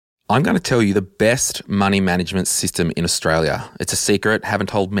I'm going to tell you the best money management system in Australia. It's a secret, haven't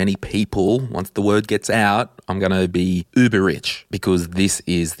told many people. Once the word gets out, I'm going to be uber rich because this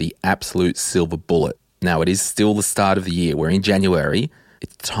is the absolute silver bullet. Now, it is still the start of the year. We're in January.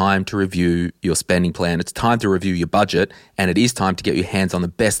 It's time to review your spending plan. It's time to review your budget. And it is time to get your hands on the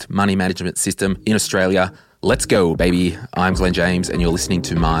best money management system in Australia. Let's go, baby. I'm Glenn James, and you're listening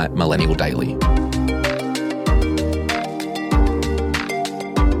to my Millennial Daily.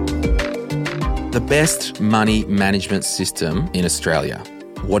 The best money management system in Australia.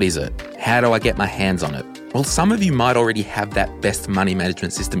 What is it? How do I get my hands on it? Well, some of you might already have that best money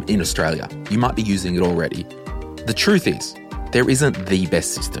management system in Australia. You might be using it already. The truth is, there isn't the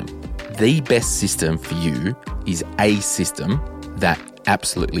best system. The best system for you is a system that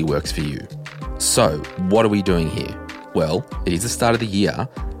absolutely works for you. So, what are we doing here? Well, it is the start of the year,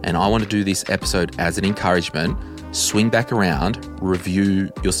 and I want to do this episode as an encouragement. Swing back around,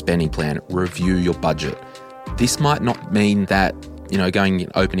 review your spending plan, review your budget. This might not mean that, going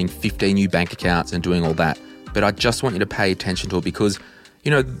and opening 15 new bank accounts and doing all that, but I just want you to pay attention to it because,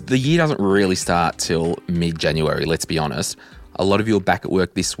 the year doesn't really start till mid-January, let's be honest. A lot of you are back at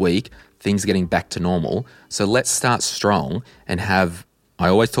work this week, things are getting back to normal. So let's start strong and I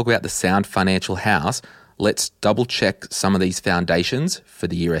always talk about the sound financial house. Let's double check some of these foundations for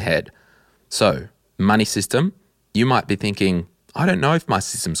the year ahead. So, money system. You might be thinking, I don't know if my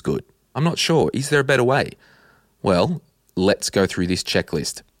system's good. I'm not sure. Is there a better way? Well, let's go through this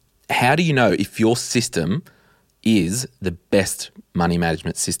checklist. How do you know if your system is the best money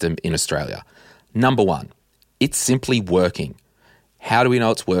management system in Australia? Number one, it's simply working. How do we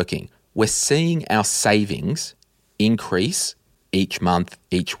know it's working? We're seeing our savings increase each month,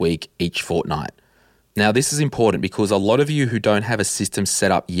 each week, each fortnight. Now, this is important because a lot of you who don't have a system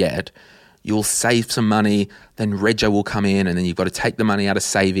set up yet, you'll save some money, then rego will come in, and then you've got to take the money out of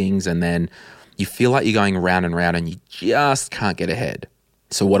savings, and then you feel like you're going round and round and you just can't get ahead.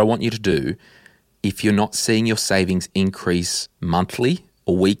 So what I want you to do, if you're not seeing your savings increase monthly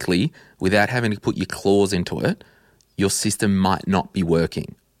or weekly without having to put your claws into it, your system might not be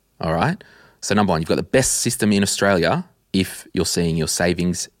working, all right? So number one, you've got the best system in Australia if you're seeing your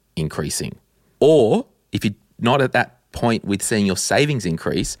savings increasing. Or if you're not at that point with seeing your savings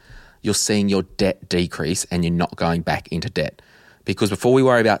increase, you're seeing your debt decrease and you're not going back into debt. Because before we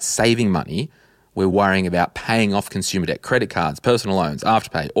worry about saving money, we're worrying about paying off consumer debt, credit cards, personal loans,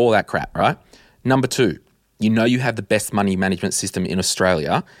 Afterpay, all that crap, right? Number two, you have the best money management system in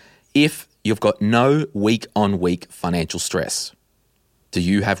Australia if you've got no week-on-week financial stress. Do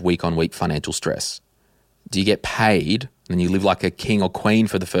you have week-on-week financial stress? Do you get paid and you live like a king or queen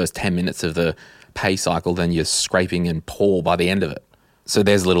for the first 10 minutes of the pay cycle, then you're scraping and poor by the end of it? So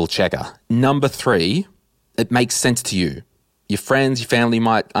there's a little checker. Number three, it makes sense to you. Your friends, your family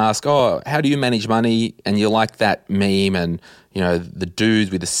might ask, how do you manage money? And you're like that meme and, the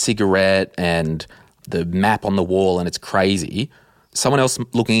dude with a cigarette and the map on the wall and it's crazy. Someone else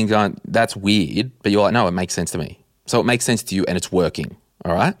looking and going, that's weird. But you're like, no, it makes sense to me. So it makes sense to you and it's working,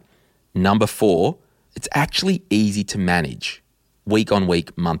 all right? Number four, it's actually easy to manage week on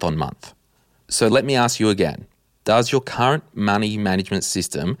week, month on month. So let me ask you again. Does your current money management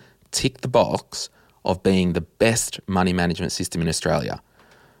system tick the box of being the best money management system in Australia?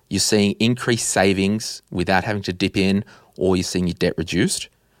 You're seeing increased savings without having to dip in, or you're seeing your debt reduced.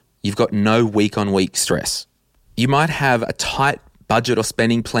 You've got no week-on-week stress. You might have a tight budget or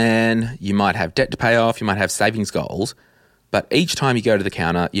spending plan. You might have debt to pay off. You might have savings goals. But each time you go to the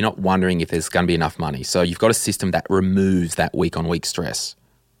counter, you're not wondering if there's going to be enough money. So you've got a system that removes that week-on-week stress.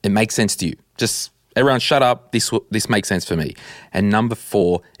 It makes sense to you. Just everyone shut up, this makes sense for me. And number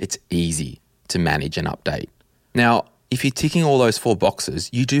four, it's easy to manage and update. Now, if you're ticking all those four boxes,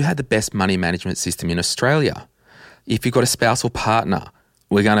 you do have the best money management system in Australia. If you've got a spouse or partner,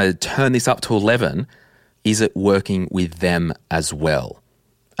 we're going to turn this up to 11. Is it working with them as well?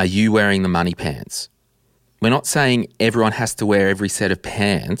 Are you wearing the money pants? We're not saying everyone has to wear every set of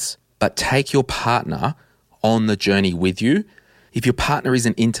pants, but take your partner on the journey with you. If your partner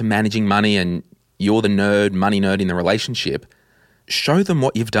isn't into managing money and you're the money nerd in the relationship, show them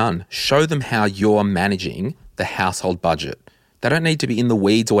what you've done. Show them how you're managing the household budget. They don't need to be in the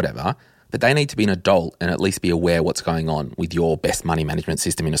weeds or whatever, but they need to be an adult and at least be aware what's going on with your best money management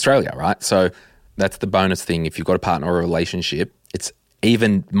system in Australia, right? So that's the bonus thing. If you've got a partner or a relationship, it's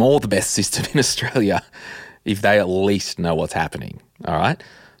even more the best system in Australia if they at least know what's happening, all right?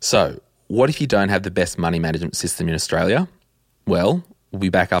 So what if you don't have the best money management system in Australia? Well, we'll be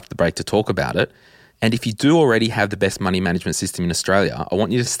back after the break to talk about it. And if you do already have the best money management system in Australia, I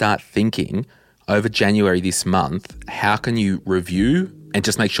want you to start thinking over January this month, how can you review And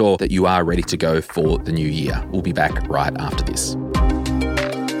just make sure that you are ready to go for the new year. We'll be back right after this.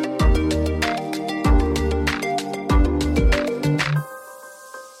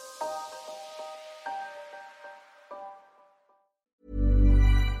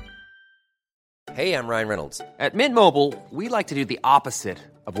 Hey, I'm Ryan Reynolds. At Mint Mobile, we like to do the opposite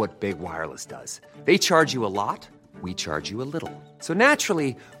of what Big Wireless does. They charge you a lot, we charge you a little. So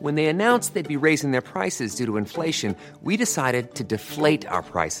naturally, when they announced they'd be raising their prices due to inflation, we decided to deflate our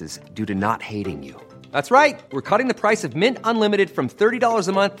prices due to not hating you. That's right. We're cutting the price of Mint Unlimited from $30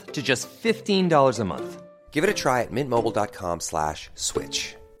 a month to just $15 a month. Give it a try at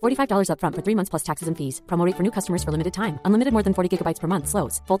mintmobile.com/switch. $45 up front for 3 months plus taxes and fees. Promo rate for new customers for limited time. Unlimited more than 40 gigabytes per month.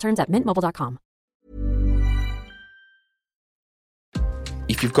 Slows full terms at mintmobile.com.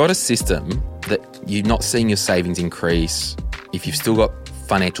 If you've got a system that you're not seeing your savings increase, if you've still got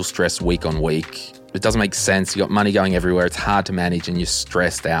financial stress week on week, it doesn't make sense, you've got money going everywhere, it's hard to manage and you're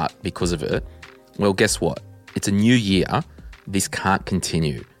stressed out because of it, well, guess what? It's a new year. This can't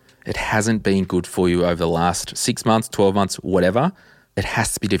continue. It hasn't been good for you over the last 6 months, 12 months, whatever. It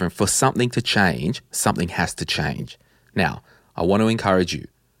has to be different. For something to change, something has to change. Now, I want to encourage you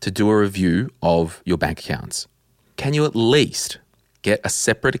to do a review of your bank accounts. Can you at least get a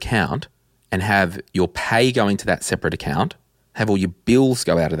separate account and have your pay go into that separate account, have all your bills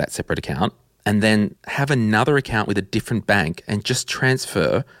go out of that separate account, and then have another account with a different bank and just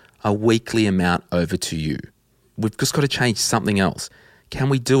transfer a weekly amount over to you? We've just got to change something else. Can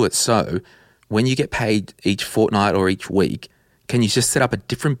we do it so when you get paid each fortnight or each week, can you just set up a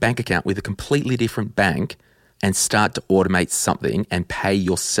different bank account with a completely different bank and start to automate something and pay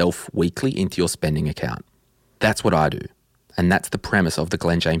yourself weekly into your spending account? That's what I do. And that's the premise of the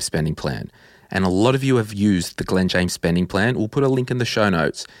Glen James Spending Plan. And a lot of you have used the Glen James Spending Plan. We'll put a link in the show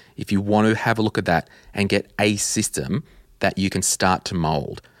notes if you want to have a look at that and get a system that you can start to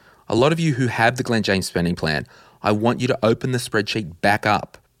mold. A lot of you who have the Glen James Spending Plan, I want you to open the spreadsheet back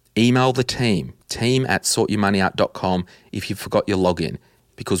up. Email the team at sortyourmoneyout.com if you forgot your login.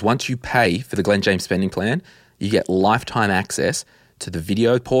 Because once you pay for the Glen James Spending Plan, you get lifetime access to the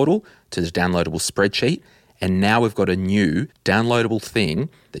video portal, to the downloadable spreadsheet, and now we've got a new downloadable thing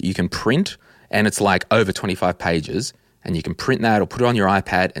that you can print, and it's like over 25 pages, and you can print that or put it on your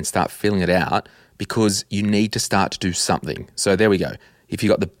iPad and start filling it out because you need to start to do something. So there we go. If you've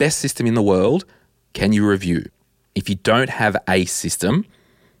got the best system in the world, can you review? If you don't have a system,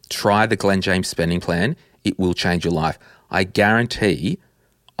 try the Glen James Spending Plan. It will change your life. I guarantee,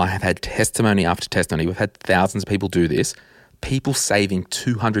 I have had testimony after testimony. We've had thousands of people do this. People saving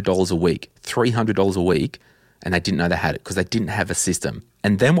 $200 a week, $300 a week, and they didn't know they had it because they didn't have a system.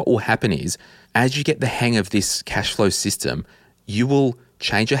 And then what will happen is, as you get the hang of this cash flow system, you will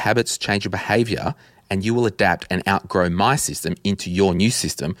change your habits, change your behavior, and you will adapt and outgrow my system into your new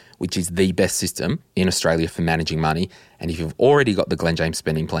system, which is the best system in Australia for managing money. And if you've already got the Glen James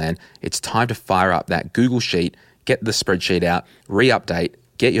Spending Plan, it's time to fire up that Google Sheet, get the spreadsheet out, re-update,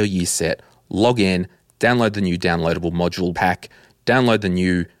 get your year set, log in, download the new downloadable module pack, download the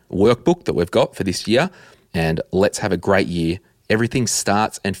new workbook that we've got for this year, and let's have a great year. Everything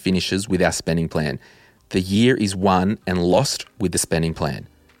starts and finishes with our spending plan. The year is won and lost with the spending plan.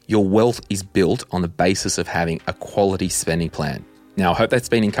 Your wealth is built on the basis of having a quality spending plan. Now, I hope that's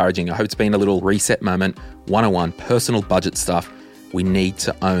been encouraging. I hope it's been a little reset moment, 101, personal budget stuff. We need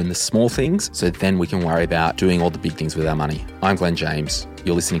to own the small things so then we can worry about doing all the big things with our money. I'm Glen James.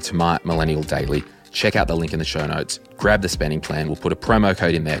 You're listening to My Millennial Daily. Check out the link in the show notes. Grab the spending plan. We'll put a promo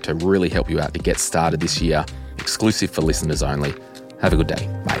code in there to really help you out to get started this year. Exclusive for listeners only. Have a good day.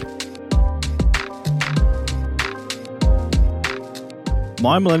 Bye.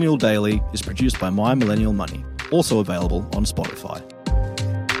 My Millennial Daily is produced by My Millennial Money, also available on Spotify.